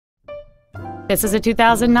This is a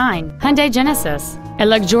 2009 Hyundai Genesis, a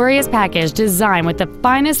luxurious package designed with the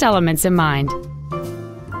finest elements in mind.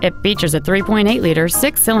 It features a 3.8-liter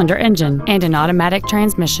six-cylinder engine and an automatic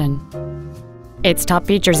transmission. Its top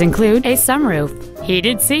features include a sunroof,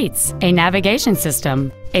 heated seats, a navigation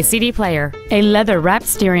system, a CD player, a leather-wrapped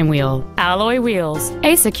steering wheel, alloy wheels,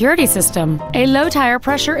 a security system, a low-tire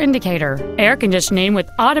pressure indicator, air conditioning with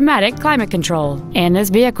automatic climate control, and this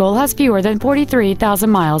vehicle has fewer than 43,000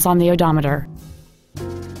 miles on the odometer.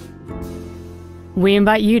 We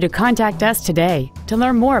invite you to contact us today to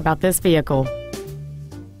learn more about this vehicle.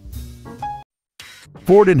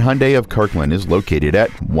 Ford and Hyundai of Kirkland is located at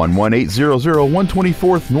 11800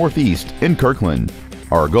 124th Northeast in Kirkland.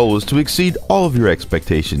 Our goal is to exceed all of your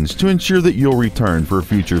expectations to ensure that you'll return for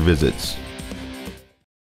future visits.